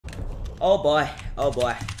Oh boy, oh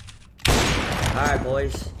boy. Alright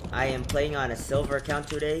boys, I am playing on a silver account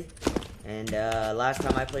today. And last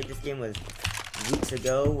time I played this game was weeks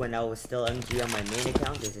ago when I was still MG on my main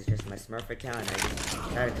account. This is just my Smurf account. And I just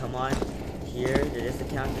try to come on here to this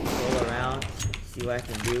account and scroll around, see what I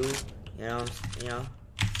can do. You know,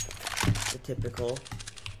 the typical.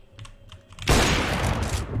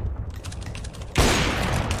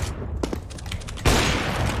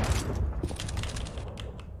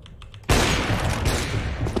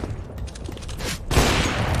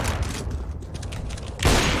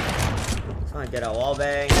 Get a wall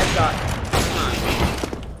bang. Headshot. Come on.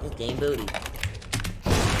 This game booty.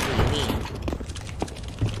 What do you mean?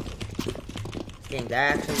 This game's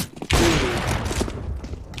actually booty.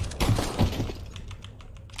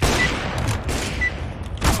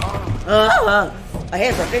 I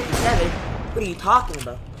hit for 57. What are you talking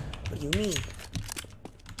about? What do you mean?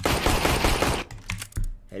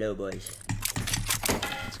 Hello, boys.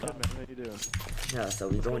 What's good, man? How you doing? No, so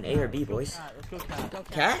we going A or B, boys? Let's go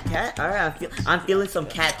cat. Cat? Alright, I'm feeling some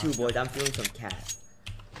cat too, boys. I'm feeling some cat.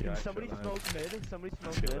 Yeah, somebody smoke mid. Somebody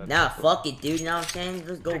smoke mid. Nah, fuck it, dude. You know what I'm saying?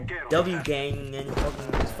 Let's go W gang and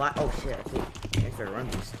fucking just fly. Oh shit, I think I run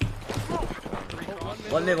this.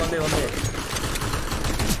 One mid.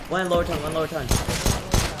 One lower tongue.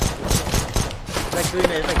 It's like 3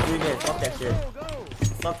 minutes. Fuck that shit.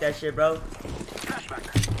 Fuck that shit, bro.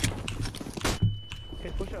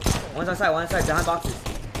 One's on side, behind boxes.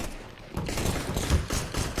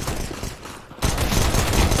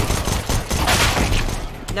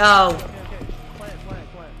 No! Plant.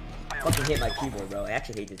 I fucking hit my keyboard, bro. I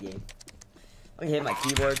actually hate this game. I hit my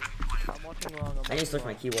keyboard. I'm watching long. I need to switch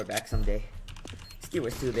my keyboard back someday. This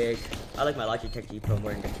keyboard's too big. I like my Logitech G Pro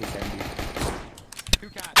more than the 270. 2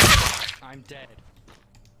 cats. I'm dead.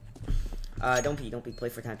 Don't peek. Play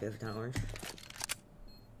for time, orange.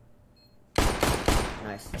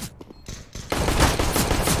 Nice.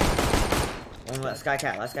 One last sky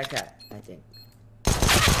cat, I think.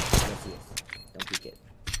 Yes, he is. Don't peek it.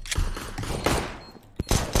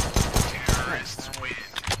 Nice.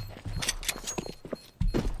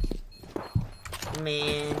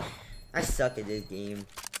 Man, I suck at this game.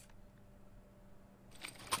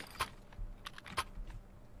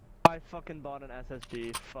 I fucking bought an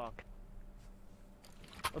SSG. Fuck.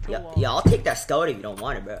 Let's go long. Yeah, I'll take that scout if you don't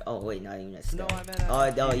want it, bro. Oh wait, not even a scout. No, I meant. Oh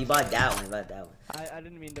no, you bought that one. I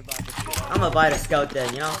didn't mean to buy the scout. I'm gonna buy the scout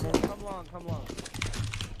then. You know what I'm saying? Come long.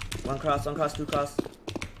 One cross, 2 cross.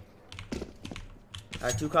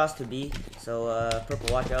 Alright, 2 cross to B. So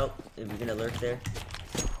purple, watch out if you're gonna lurk there.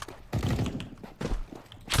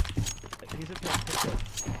 He's a pit.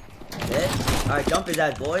 Hit. Alright, jump his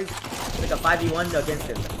ass, boys. Like a 5v1 against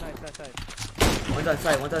him.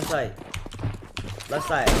 Nice. One's on site. Left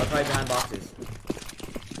side, I'll try behind boxes.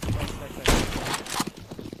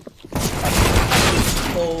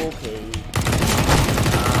 Okay.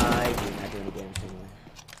 I did not do any damage anyway.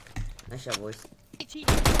 Nice shot, boys.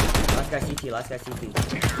 Last guy CT.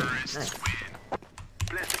 Nice.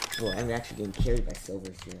 Boy, I'm actually getting carried by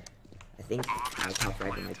silvers here. I think my top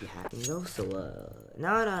right might be hacking though, so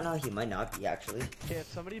no, he might not be actually. Okay, if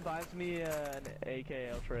somebody buys me an AK,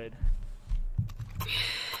 I'll trade.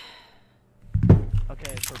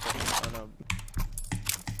 Okay, purple.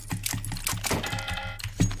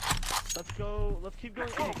 Let's keep going.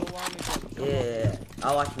 Hey, go long again. Yeah,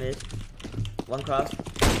 I'll watch mid. 1 cross, 2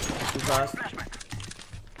 cross.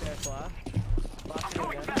 Okay, flash. Flash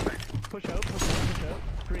again. Push out.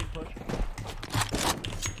 Green push.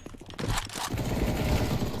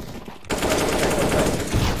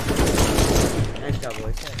 Nice job,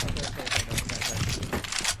 boys. Okay.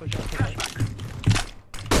 Push out.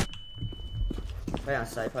 Play on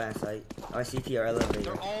site. Or CT or elevator.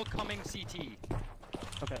 They're all coming CT.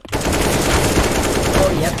 Okay. Oh,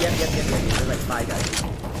 yep. There's like 5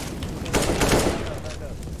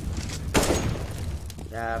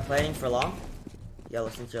 guys. Playing for long? Yellow,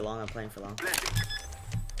 since you're long, I'm playing for long.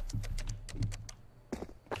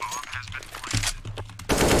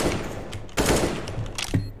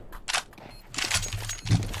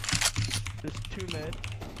 There's 2 mid.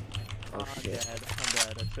 Oh shit. I'm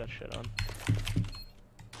dead. I got shit on.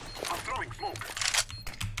 I'm throwing smoke.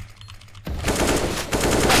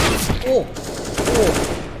 Oh!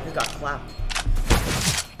 He got clapped.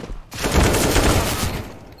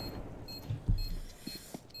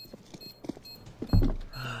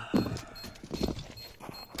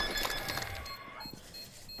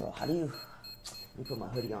 Bro, how do you... Let me put my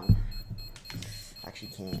hoodie on.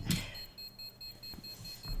 Actually can't.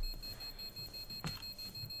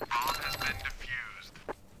 Bomb has been defused.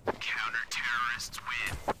 Counter-terrorists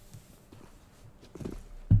win.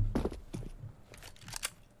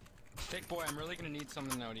 Boy, I'm really gonna need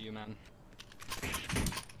something out of you, man.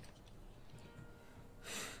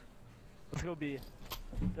 Let's go B.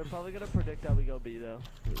 They're probably gonna predict that we go B though.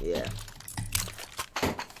 Yeah.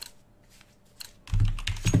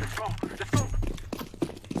 Let's go. Let's go.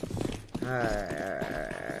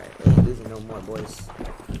 Alright. Ain't losing no more, boys.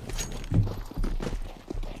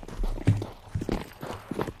 I'm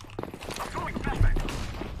throwing flashbang.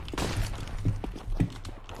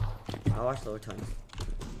 I'll watch lower tons.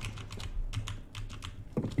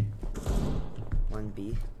 1B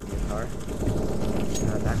in the car.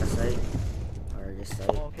 Back of sight. Or just sight.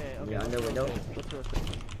 Oh, okay, okay. Yeah, under window. Let's do it.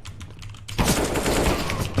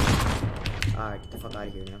 Alright, get the fuck out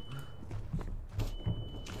of here now.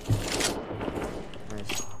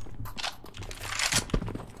 Nice.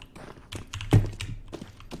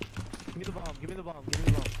 Give me the bomb, give me the bomb, give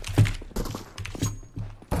me the bomb.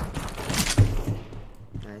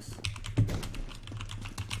 Nice.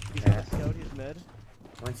 He's Yeah. got a scout, he's mid.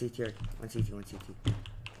 One CT here. One CT, one CT.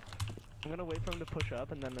 I'm gonna wait for him to push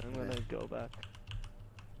up and then I'm gonna go back.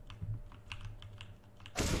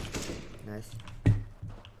 Nice.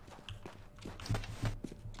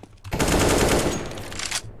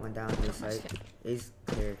 One down to the side. He's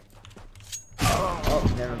clear. Oh,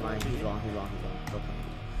 never mind. He's long, he's long, he's long. Okay.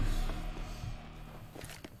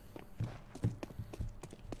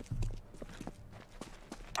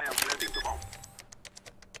 I am planting the bomb.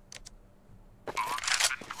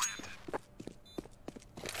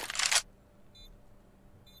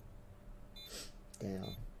 Damn.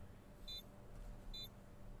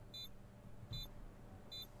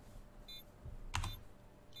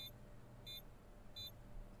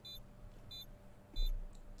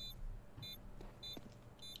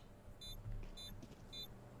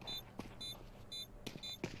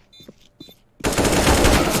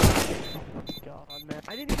 God, man.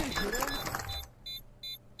 I didn't even hit him.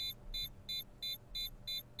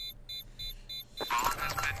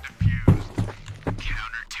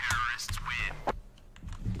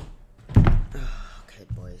 Okay,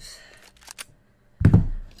 boys.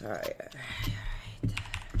 Alright, alright.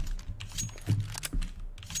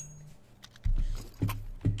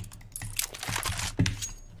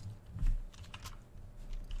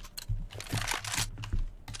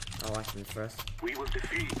 I'll watch them first. We will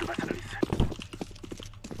defeat the mercenaries.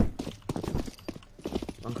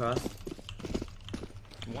 One cross.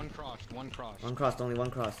 One crossed, one crossed. One cross, only one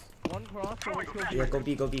cross. One cross, so let's go B. Yeah, go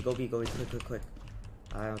B, go B, go B, go B, quick, quick, quick.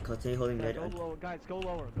 Continue holding Yeah, mid. go lower, guys, go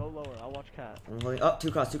lower, go lower. I'll watch cat. I'm holding. Oh,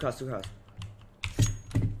 two cross, two cross, two cross.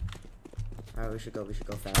 Alright, we should go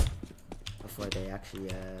fast before they actually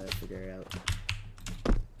figure it out.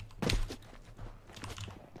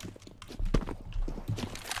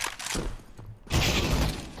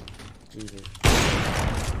 Jesus.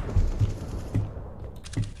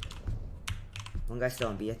 One guy's still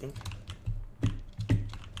on B, I think.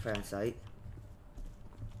 Fire on sight.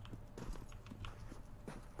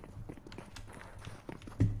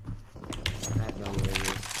 I have no idea where he is.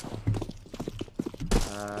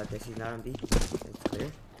 Guess he's not on B. It's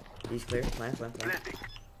clear. B's clear. Plant, plant, plant. Planting.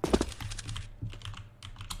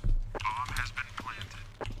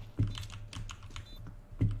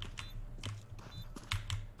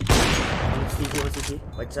 One CT,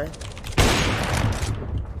 white side.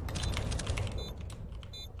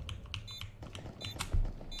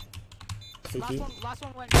 CT. Last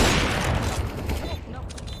one went. No.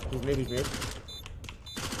 He's mid, he's mid.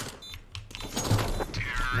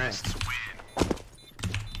 Nice.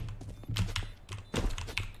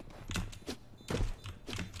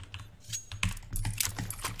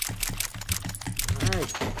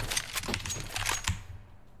 Nice.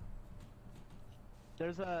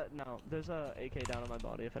 There's a AK down on my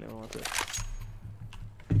body if anyone wants it.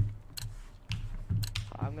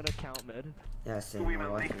 I'm gonna count mid. Yeah, same. We I'm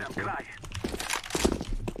will watching make it them too. cry.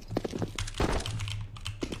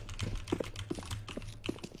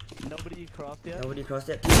 Nobody crossed yet. Nobody crossed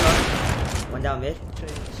it. Two cross. One down mid.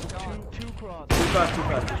 Chase. Two cross. Two cross, two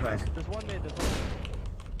cross, two cross. There's one mid, there's one mid.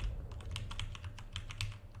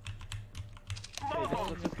 Hey,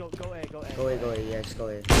 let's just go A, go A. Go away, yeah, just go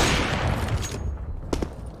away.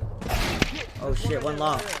 Oh shit, one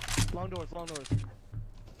long. Long doors, long doors.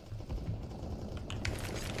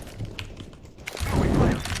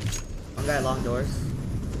 One guy long doors.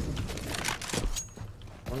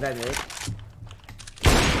 One guy mid.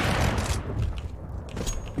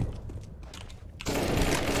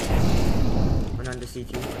 One under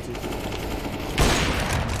CT, one CT.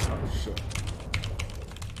 Oh shit.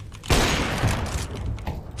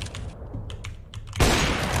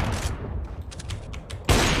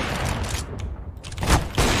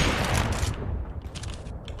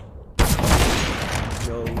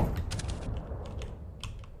 go.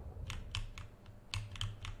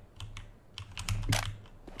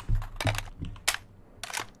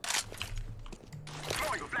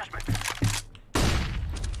 Throwing a flashbang.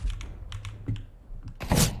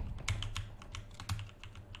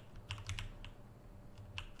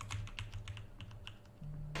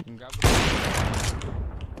 You can grab the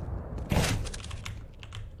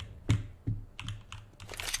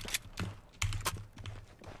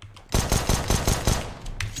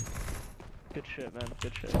Good shit, man.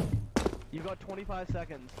 Good shit. You got 25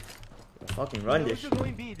 seconds. Fucking run this You're shit.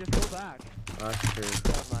 going B. Just go back. Oh, that's true.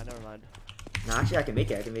 Never mind. Never mind. No, actually, I can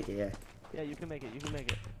make it. I can make it. Yeah. Yeah, you can make it. You can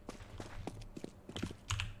make it.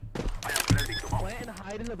 I am planting the bomb. Plant and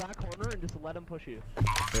hide in the back corner and just let him push you.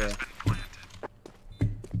 Yeah.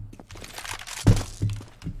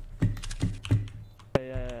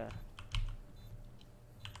 Yeah.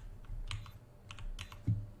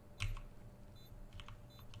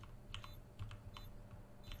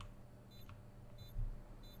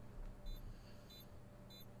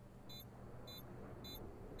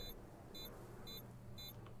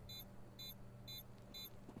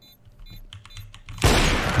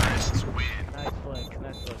 Nice flick.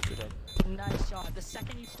 Nice flick, good job. Nice shot. The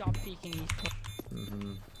second you stop peeking, he's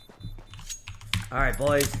Alright,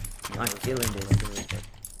 boys. I'm feeling this.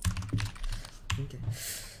 Okay.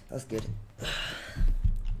 That was good.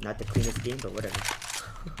 Not the cleanest game, but whatever.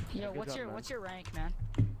 Yo, Good job, man. what's your rank, man?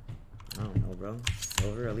 I don't know, bro.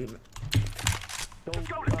 Silver, elite. Go, Let's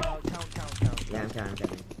go. count. Yeah, I'm counting.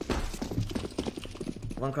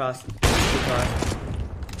 One cross. Two cross.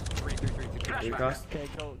 Three cross. Okay,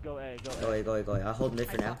 go A, go A. Go away, go away, go away. I'll hold mid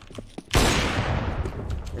for now.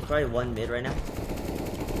 There's probably one mid right now.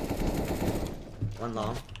 One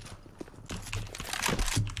long.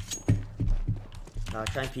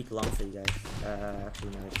 Try and peek long for you guys. Actually,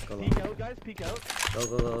 no, just go long. Peek out, guys, peek out. Go.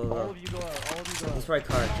 All of you go out, all of you go He's out. probably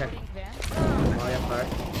car. Check. Loading van. Oh, yeah, car.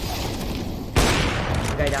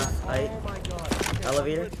 One guy down. Height. Oh my god. Okay,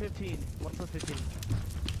 Elevator? 1 plus 15. 1 plus 15.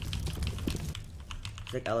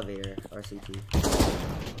 It's like elevator or CT.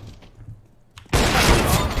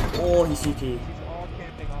 Oh, he's CT. He's all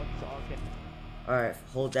camping, all camping. Alright,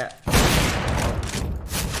 hold that.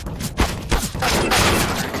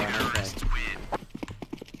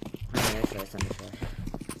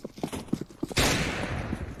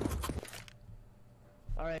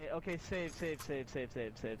 Alright, okay, save.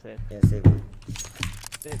 Yeah, save one.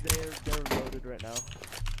 They're loaded right now.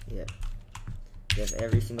 Yeah. They have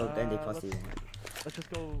every single gun they let's- possibly want. Let's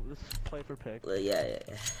just go, let's play for pick. Well, yeah.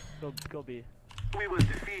 Go B. We will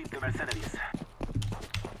defeat the mercenaries.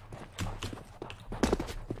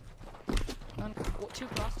 Two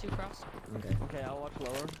cross. Okay. Okay, I'll watch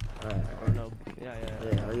lower. Alright. Or no, yeah.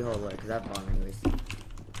 Yeah, you hold low, because I have bomb anyways.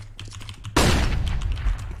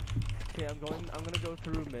 Okay, I'm gonna go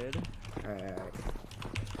through mid. Alright.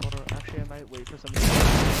 Or actually I might wait for somebody.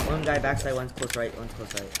 One guy backside, one's close right,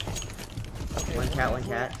 Okay, One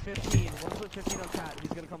cat. 15. One split 15 on cat.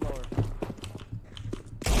 He's gonna come lower.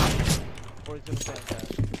 Or he's gonna stay on cat.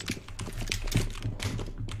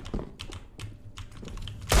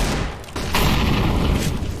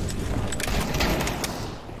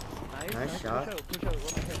 Nice shot. Push out. On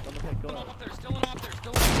the pick. Go Still out. up there, still up there,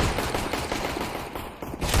 still up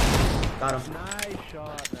Got him. Nice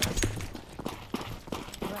shot, man.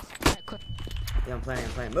 Quick. Yeah, I'm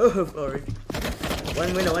playing. Move, Lori.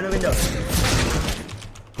 One window.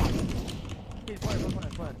 He's playing.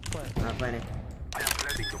 Not planning. I am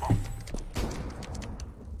planting the bomb.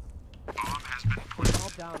 There's all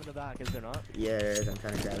down in the back, is there not? Yeah, there is. I'm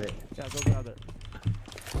trying to grab it. Yeah, go grab it.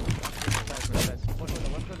 Nice. One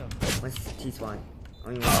window. One's T-spawn.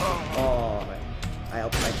 Oh, I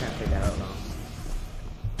can't play that out long.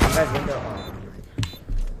 One guy's window. Oh, never mind.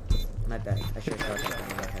 My bad. I should have shot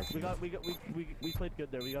that. We played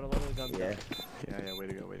good there. We got a lot of guns. Yeah. Yeah, way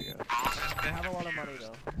to go. They have a lot of money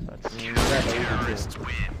though. That's Terrorists win.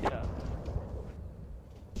 yeah.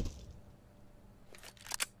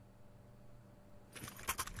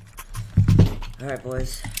 Alright,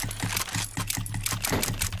 boys.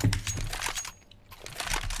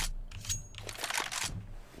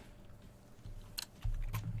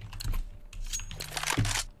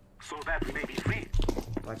 So that we may be free.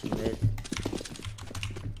 Watching mid.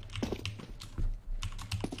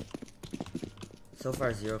 So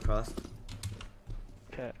far, 0 cross.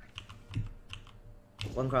 Okay.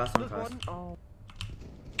 One cross. There's one. Oh.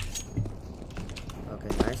 Okay,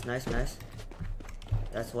 nice.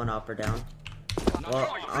 That's one upper down.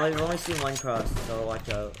 Well, I've only seen one cross, so watch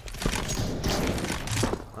out.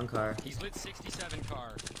 One car. He's lit 67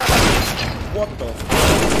 car. What the?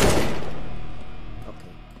 Okay.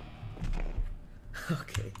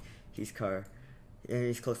 He's car. Yeah,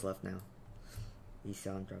 he's close left now. He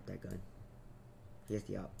saw him drop that gun. He has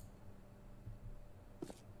the op.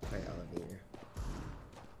 Right elevator.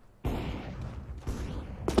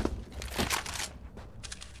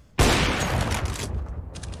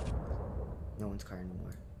 No one's car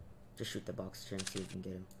anymore. Just shoot the box, try and see if we can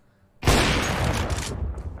get him.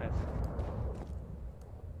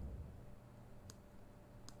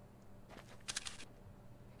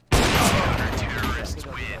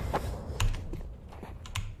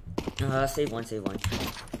 Nice. Save one.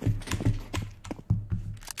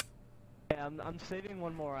 Yeah, I'm saving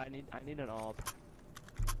one more. I need an op.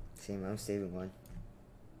 Same, I'm saving one.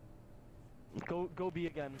 Go B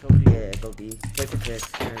again. Go B. Yeah, go B. Take the piss,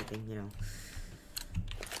 everything, you know.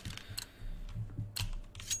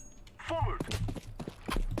 Forward.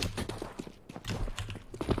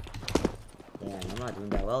 Yeah, I'm not doing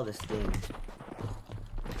that well this game.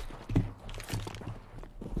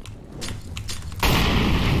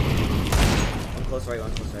 One close right.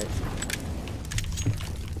 One close right.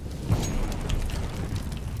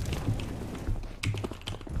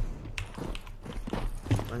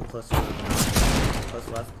 Close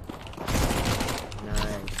left.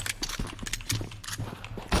 Nice.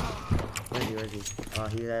 Where is he? Oh,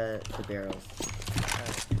 he's at the barrels.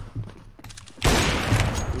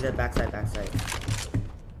 He's at backside.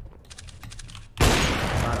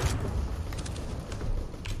 Bottom.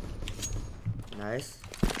 Nice.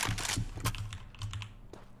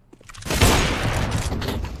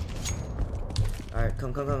 Alright,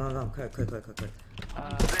 come. Quick.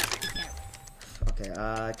 Okay,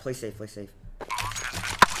 play safe.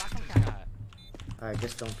 Alright,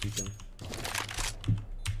 just don't peek him.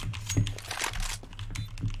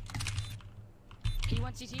 He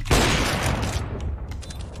wants CT.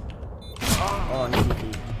 Oh, no CT.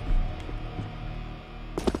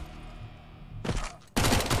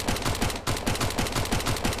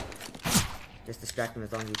 Just distract him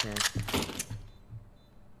as long as you can.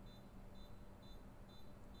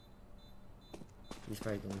 He's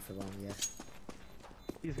probably going for long, yeah.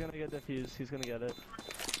 He's gonna get defused. He's gonna get it.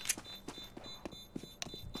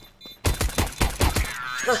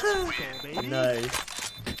 Go, baby. Nice.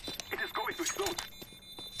 It is going to explode.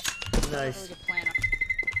 Nice. Really good plan.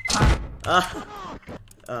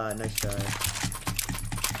 Nice try.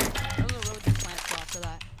 That was a really good plant spot for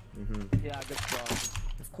that. Yeah, good spot.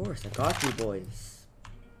 Of course, I got you boys.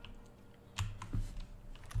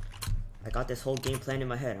 I got this whole game plan in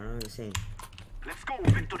my head. I don't know what you're saying. Let's go.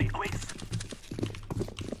 Victory awaits.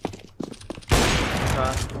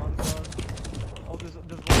 Cross. One close. Oh, there's one.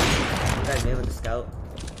 You guys made with the scout.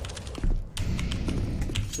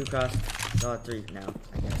 2 cross. Oh, 3 now,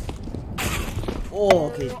 I guess. Oh,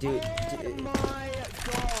 okay, dude. Oh my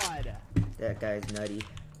god! That guy's nutty.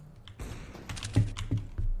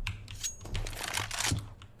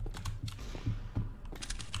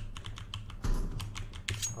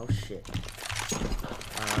 Oh shit.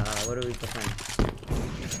 What are we playing?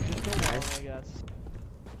 Just go long, I guess.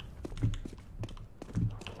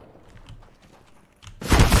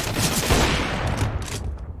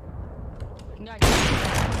 Nice.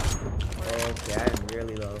 Okay, I'm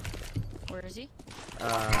really low. Where is he? I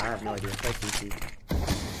have no idea. Play CC.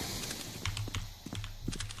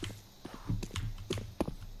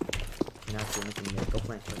 Not doing anything there. Go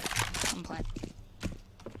plant first. I'm playing.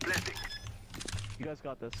 Blending. You guys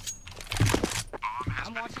got this.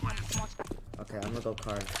 I'm watching. Okay, I'm gonna go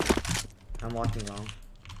card. I'm walking long.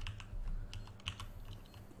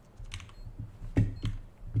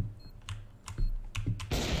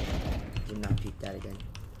 Do not peek that again.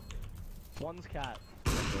 One's cat.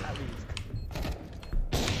 At least.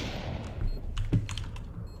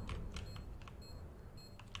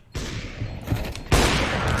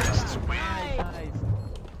 Nice.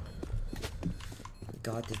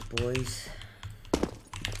 Got this, boys.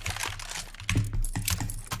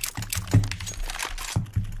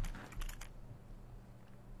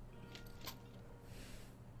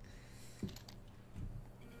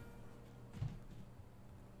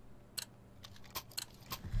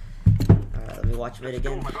 Alright, let me watch mid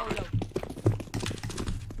again.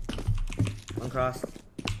 One cross.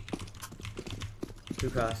 2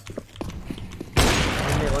 cross.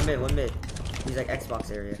 One mid. He's like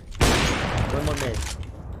Xbox area. One more mid.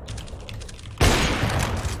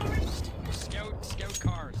 Scout.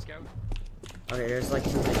 Okay, there's like 2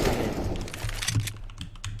 mid.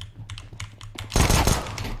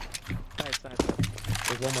 Nice.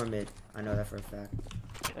 There's one more mid. I know that for a fact.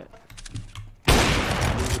 Yeah.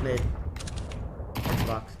 He's mid.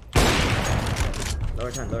 Xbox.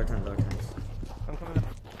 Lower times. I'm coming up.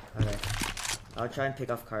 Okay. I'll try and pick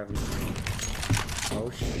off Carly. Oh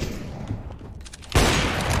shit.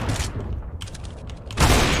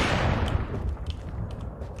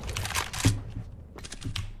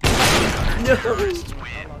 No!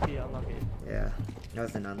 Unlucky, unlucky. Yeah, that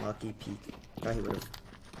was an unlucky peek. Thought he would have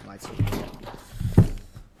wide swing.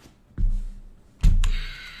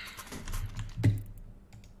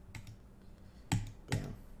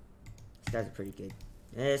 Damn. These guys are pretty good.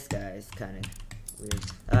 This guy is kind of weird.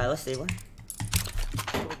 Let's save one.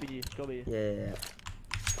 Go B, go B. Yeah.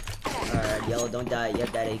 Alright, yellow, don't die. You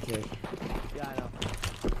have that AK. Yeah, I know.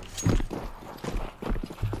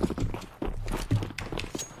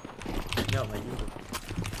 No, my dude.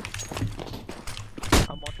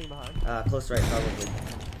 I'm watching behind. Close right, probably.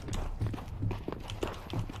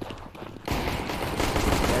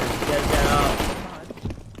 Get that out. Behind.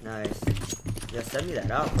 Nice. Yeah, send me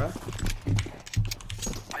that out, bro.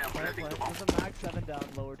 There's a mag 7 down,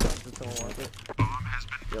 lower times if someone wants it.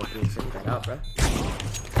 Yo, please send me that out, bro.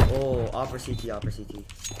 Oh, offer CT, offer CT.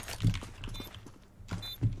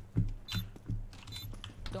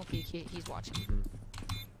 Don't peek. He's watching.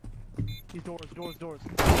 These doors.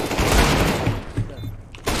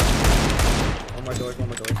 One more doors.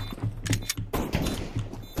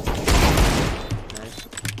 Nice.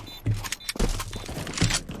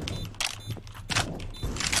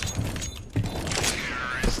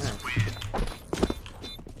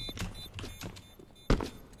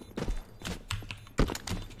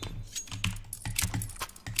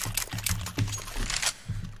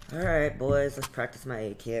 Alright, boys, let's practice my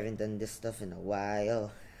AK. I haven't done this stuff in a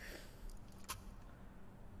while.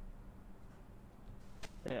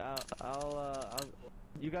 Yeah, I'll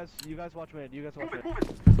you guys watch mid. You guys watch mid.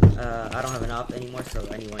 I don't have an op anymore, so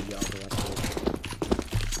anyone y'all can watch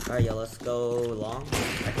it. Alright, yo, let's go long.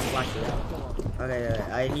 I can flash it out. Okay,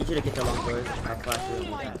 I need you to get the long doors. I'll flash it with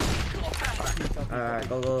that. Alright,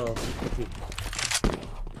 go. Peek.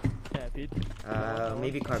 Yeah, Pete.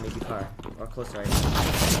 Maybe car. Or close right.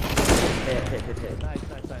 Hit. Nice.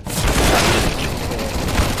 Nice.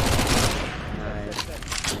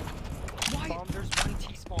 Why? There's one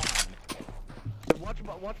T-spawn.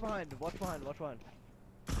 Watch behind. Last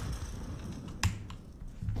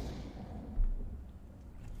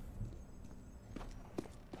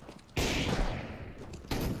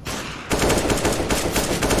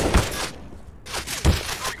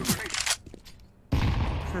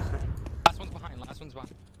one's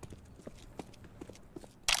behind.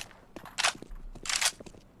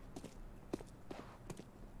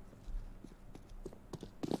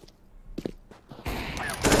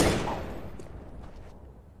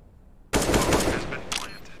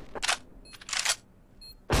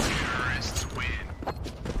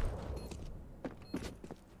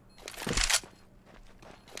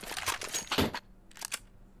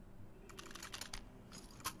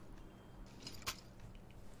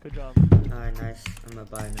 Good job. Alright, nice. I'm gonna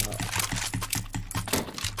buy now.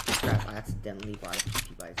 Crap, I accidentally bought a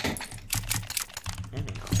PP by accident. And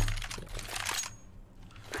an off.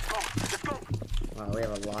 Let's go. Wow, we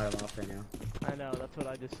have a lot of off right now. I know, that's what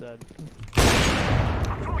I just said.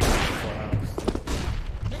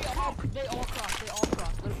 They all cross.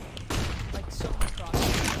 Literally. Like so many cross.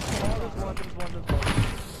 There's one.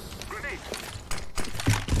 Grenade.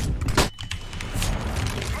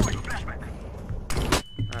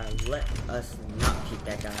 Let us not peek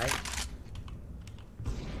that guy.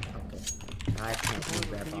 Okay. I can't do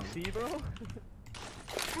that Can you bomb. see, bro?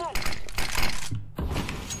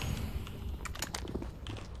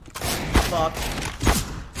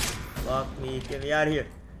 Fuck me. Get me out of here.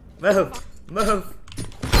 Move.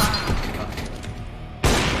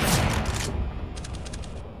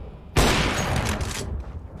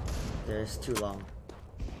 There's too long.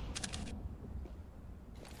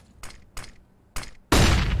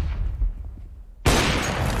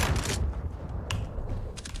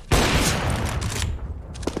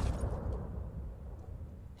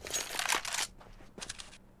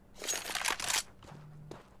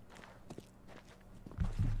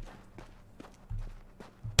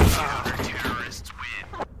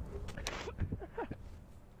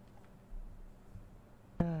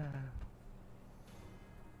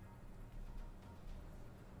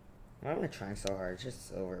 Why am I trying so hard? It's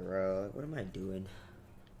just over, bro. What am I doing?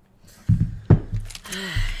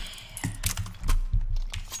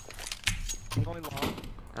 I'm going long.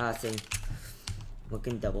 Same. We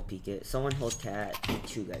can double peek it. Someone hold cat.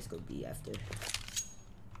 2 guys go B after.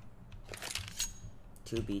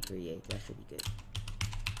 2 B, 3 A. That should be good.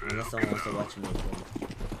 Unless someone wants to watch me. Yeah.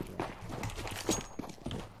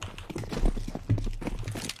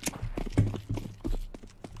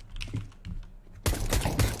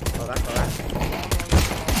 Go back.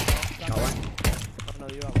 Got one.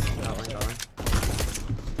 you got one. Got one, got one.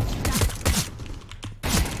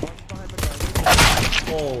 One's behind the garbage.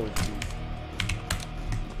 Oh, jeez.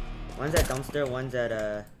 One's at dumpster, one's at,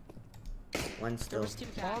 one's There still. was two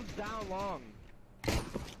cat. Bomb's down long.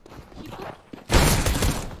 He put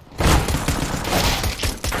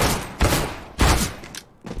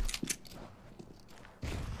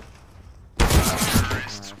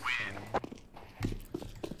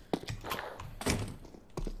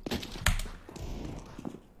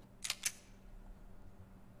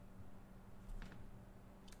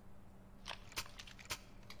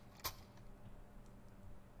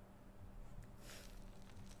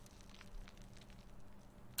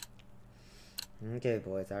Okay,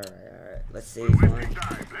 boys. All right. Let's save Wasting one.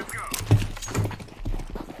 time. Let's go.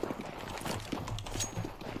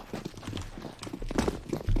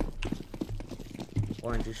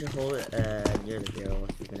 Orange, you should hold it near the barrel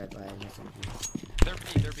if you're gonna buy an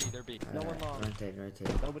SMG. They're B. No one long.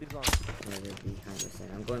 Rotate. Nobody's long. Yeah, they're B,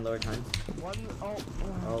 100%. I'm going lower tons. One,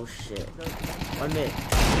 Oh shit. There's one. 1 mid.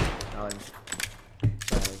 Orange.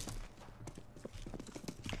 Sorry.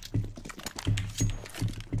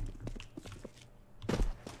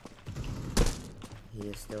 He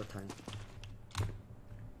is still ton.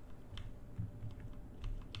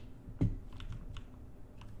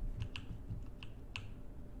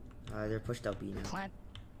 They're pushed out B now. plant.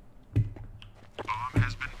 Bomb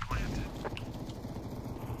has been planted.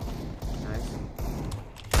 Nice.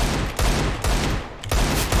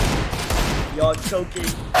 Y'all choking.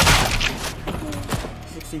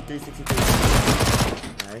 63.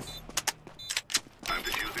 Nice. I'm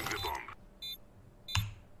defusing the bomb.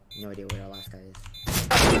 No idea where our last guy is.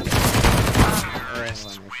 Oh, nice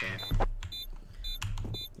shot.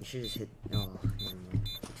 You should just hit. No, never mind.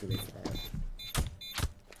 Too late for that.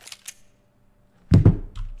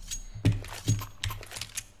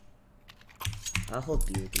 I'll hold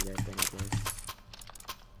B with you guys then, I guess.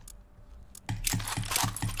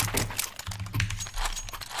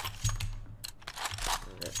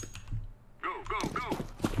 Go.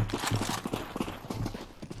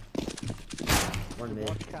 One mid.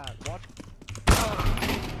 Watch cat. Watch.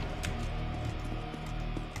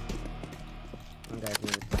 One guy's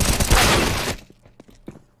mid.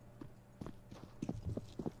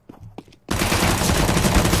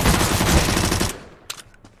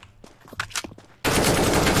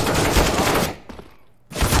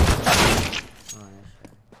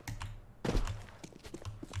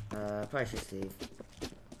 Probably should save.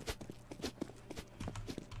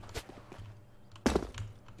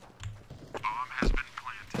 Bomb has been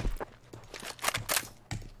planted.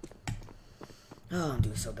 Oh, I'm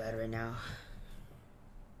doing so bad right now.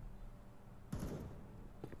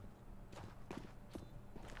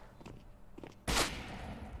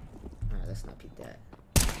 Alright, let's not peek that.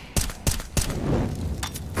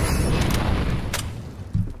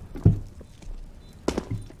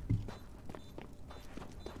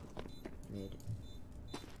 Mid.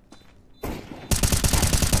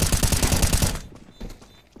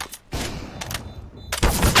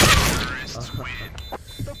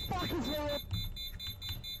 The fuck is wrong?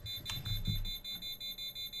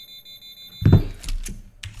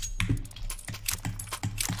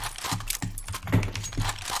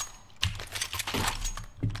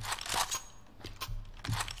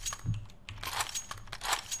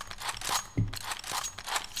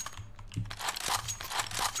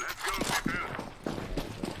 Let's go,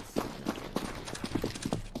 people.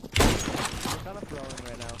 We're kind of throwing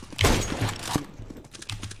right now.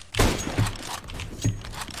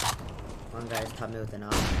 One guy's top mid with an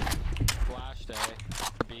op. Flashed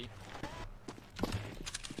A. B.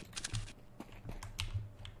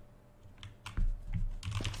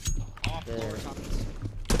 Off There. floor, top.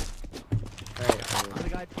 Right, The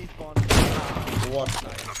guy T-spawned. what?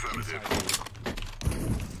 Affirmative.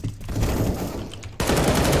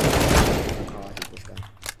 Oh, I hate this guy.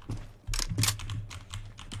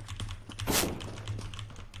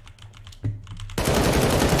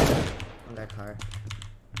 One guy car.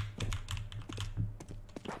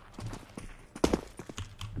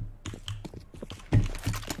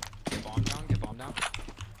 Get bomb down.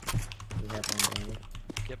 We have one bandit.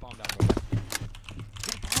 Get bomb down, bro.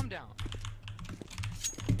 Get bomb down.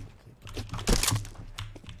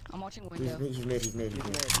 I'm watching window. He's mid. He's mid.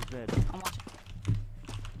 I'm watching.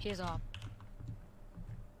 He's off.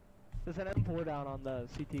 There's an M4 down on the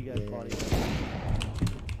CT guy's Yeah. body.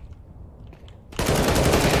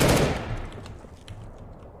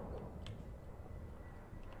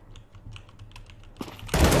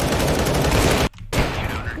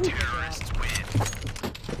 Terrorists win.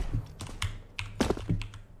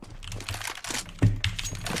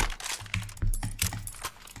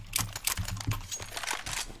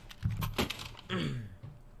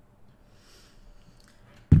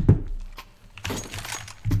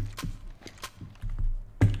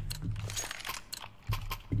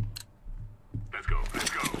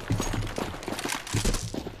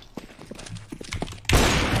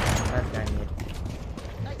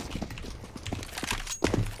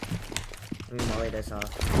 this off.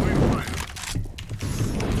 Throwing fire.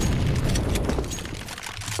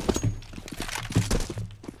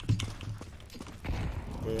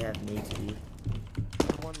 They have nades B.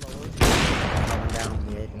 One lower. One down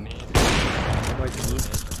mid. Mid. One more B.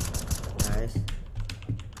 Nice.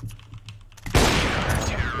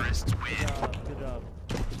 Terrorists Good job. Good job.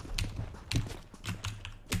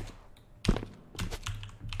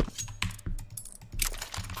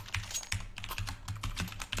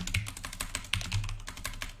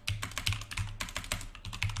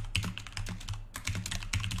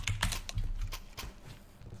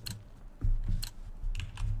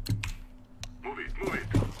 Move it, move it.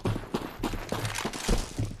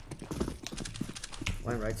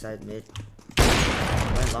 One right side mid.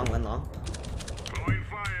 One long, one long. Throwing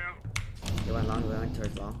fire. They went long, we went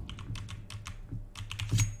towards long.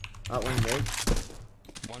 Out one mid.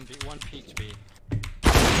 One peach B.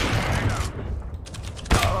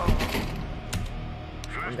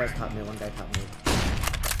 One guy's top mid, one guy top mid.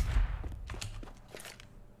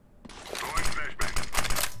 Throwing flashbang.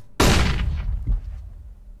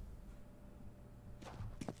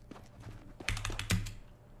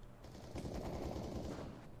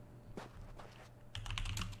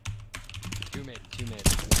 Two mid.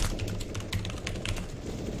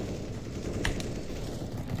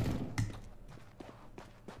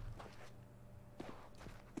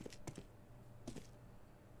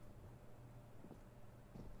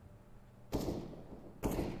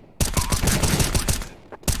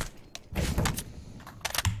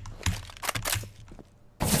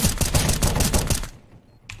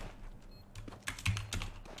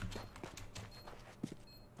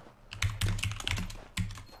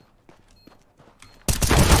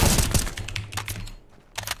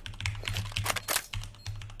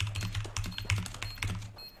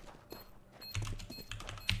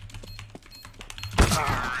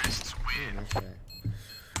 Terrorists Ooh, win. nice shot.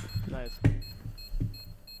 Nice.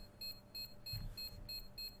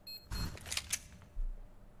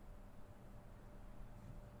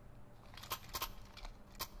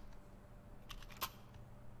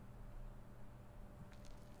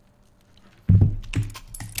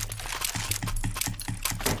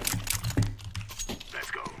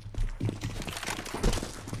 Let's go.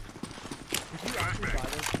 Did you actually buy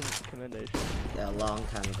this commendation? Yeah, a long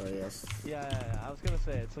time ago, yes. Yeah. I was gonna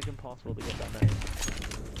say it's like impossible to get that nice.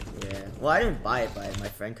 Yeah. Well, I didn't buy it, but my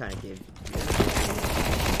friend kind of gave.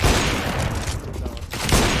 No.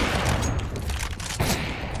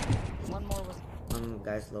 One more was. One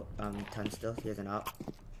guy's low, 10 still. He has an op.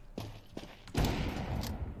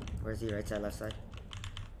 Where's he? Right side, left side?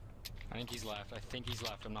 I think he's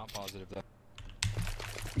left. I'm not positive though.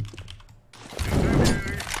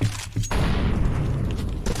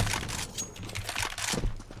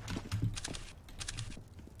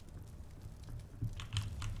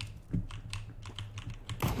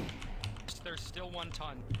 There's still 1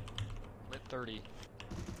 ton. Lit 30.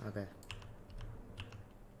 Okay.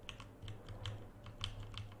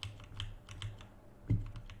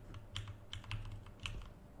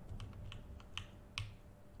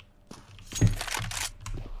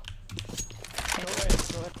 Go ahead.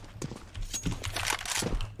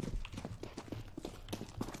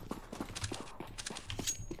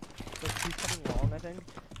 But he's coming long, I think.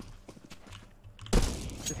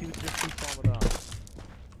 If he would just keep following it up.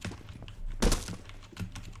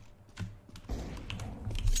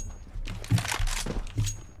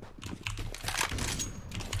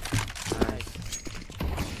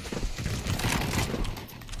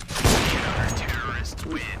 Terrorists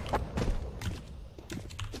win.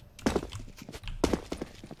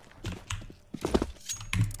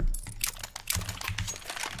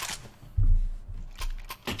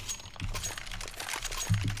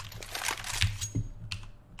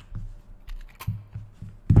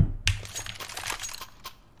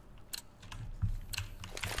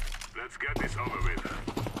 Let's get this over with.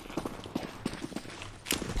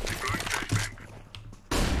 Deploying flashbang.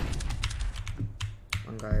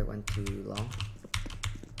 One guy went too long.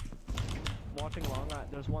 Watching long,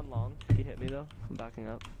 there's one long. He hit me though. I'm backing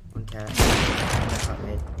up. One cat. One top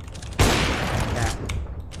mid. Cat.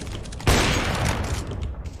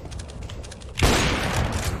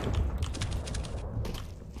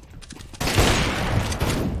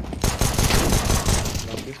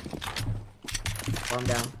 Lucky. Bomb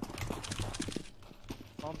down.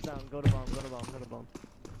 Bomb's down. Go to bomb. Go to bomb. Go to bomb.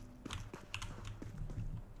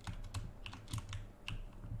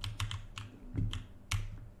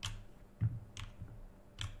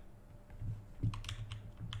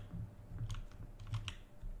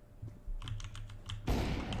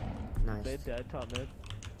 Nice. Mid dead. Top mid.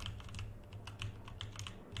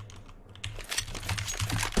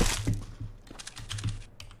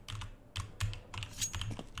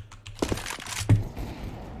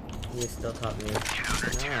 He is still top mid.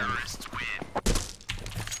 Nice.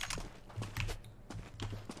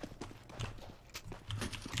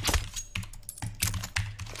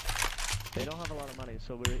 They don't have a lot of money,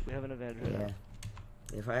 so we have an advantage right Yeah. now.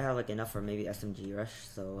 They probably have like enough for maybe SMG rush,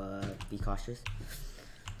 so be cautious.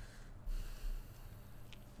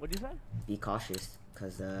 What'd you say? Be cautious,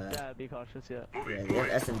 cause Yeah, be cautious, yeah. yeah, they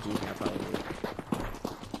have SMG now probably.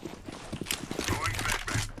 Throwing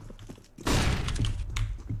flashbang.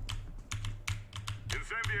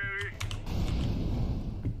 Incendiary.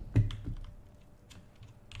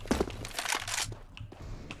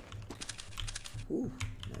 Ooh,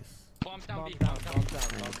 nice. Bombs down, Bombs B, down, bombs down. bombs down,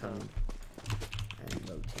 I'm bombs coming. down. And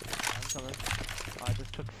rotate. I'm coming. Oh, I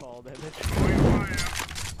just took fall damage. Throwing fire.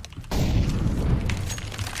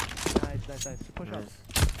 Nice, nice, nice. Push up. Nice.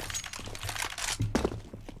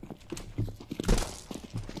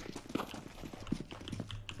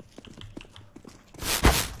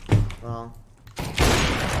 Well,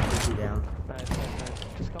 two down. Nice, nice, nice.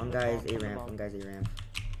 Just come One to guy bomb, is come A to ramp. bomb. One guy's A ramp.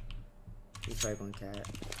 He's probably going cat.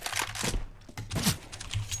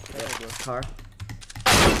 Careful, bro. Car.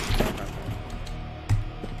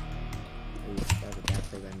 Ooh, that was a bad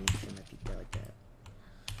play by me. Shouldn't have peeked out like that.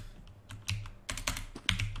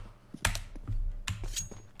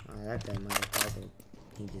 That guy might have thought that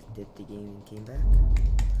he just dipped the game and came back.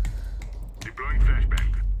 Deploying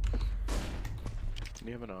flashbang. Do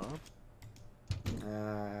you have an op?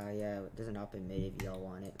 Yeah, there's an op in mid if y'all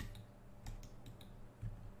want it.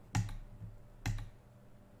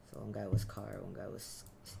 So one guy was car, one guy was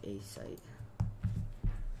A site.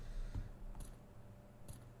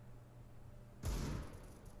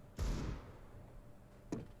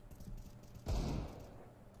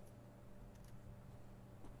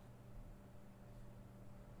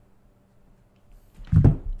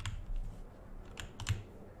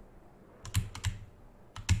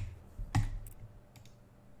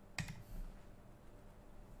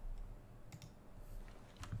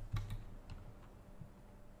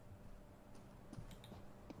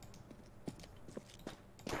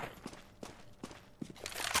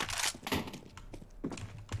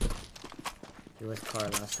 It was car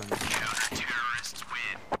last time. Counter-terrorists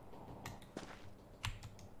win.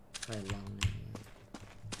 Probably long now, yeah.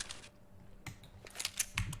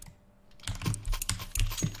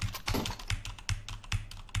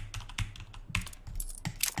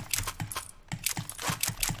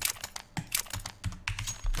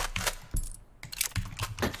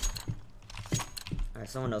 Alright,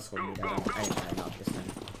 someone else hold me down. I didn't die not this time.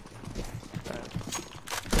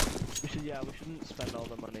 We should, yeah, we shouldn't spend all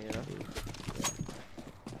the money, you know?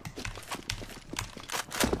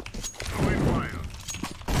 Throwing fire.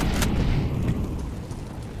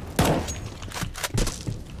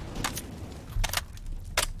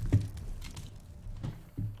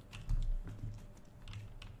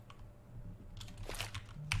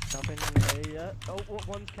 Nothing A yet. Oh,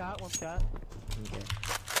 one's cat, one's cat. Okay.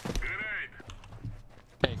 Grenade.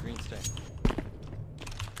 Hey, green stay.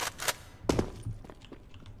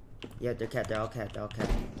 Yeah, they're cat, they're all cat, they're all cat.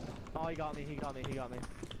 Oh, he got me, he got me, he got me.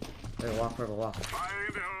 Wait, walk, purple, walk. Fire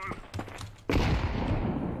in the hole.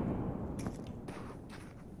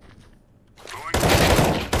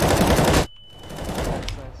 Throwing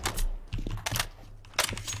Nice, nice.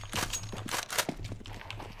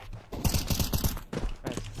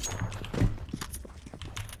 Nice.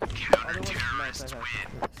 Other one, nice, nice,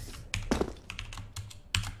 nice.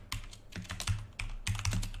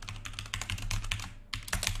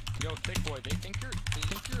 Yo, thick boy, they think you're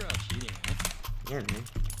cheating, eh? Yeah, man.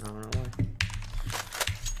 I don't know why.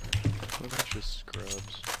 What a bunch of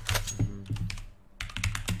scrubs.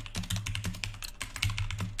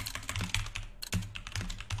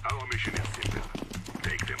 Our mission is simple.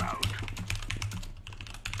 Take them out.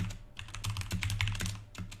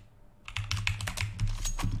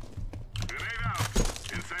 Grenade out.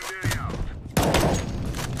 Incendiary out.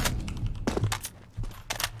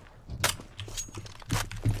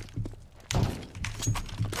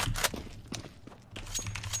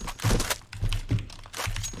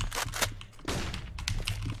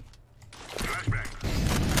 Flashbang.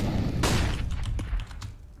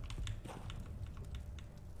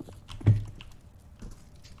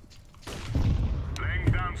 Laying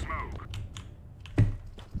down smoke.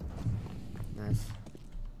 Nice.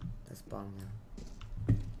 That's bomb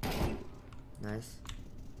now. Nice.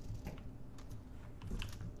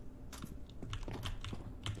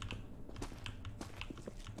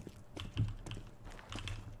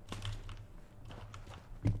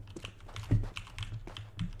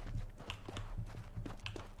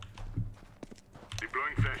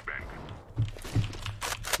 Deploying flashbang.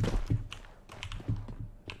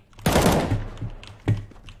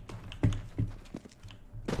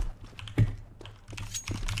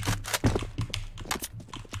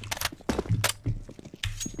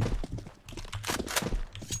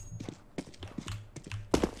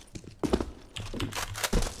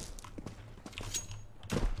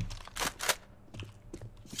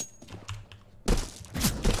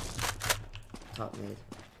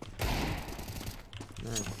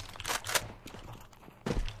 Nice.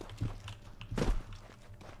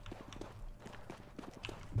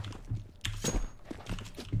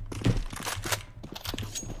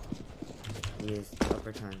 He is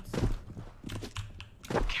upper times.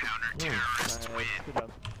 Nice, good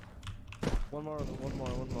job. One more.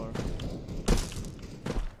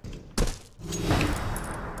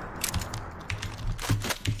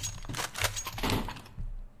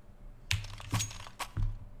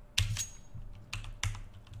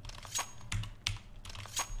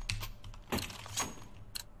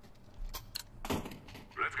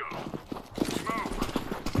 Let's go. Smoke.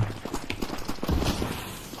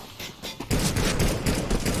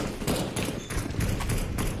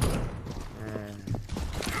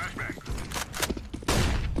 Flashbang.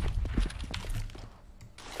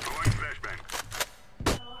 Throwing flashbang.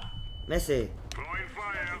 Missy. Throwing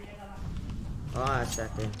fire. Hold on a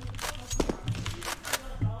second.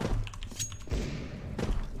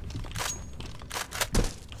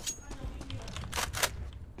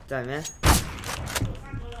 Done, man.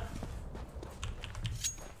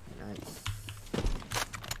 Nice.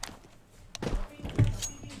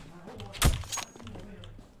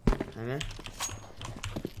 Done, man.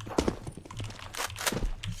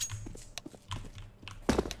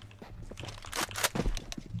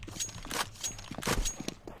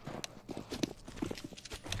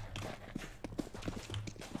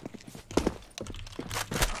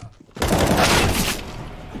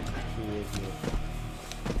 He is here.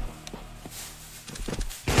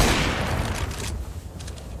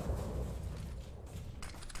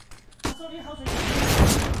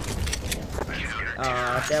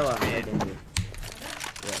 That one I didn't do.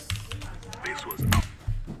 Yes. This was Alright,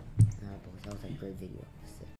 boys, that was a great video.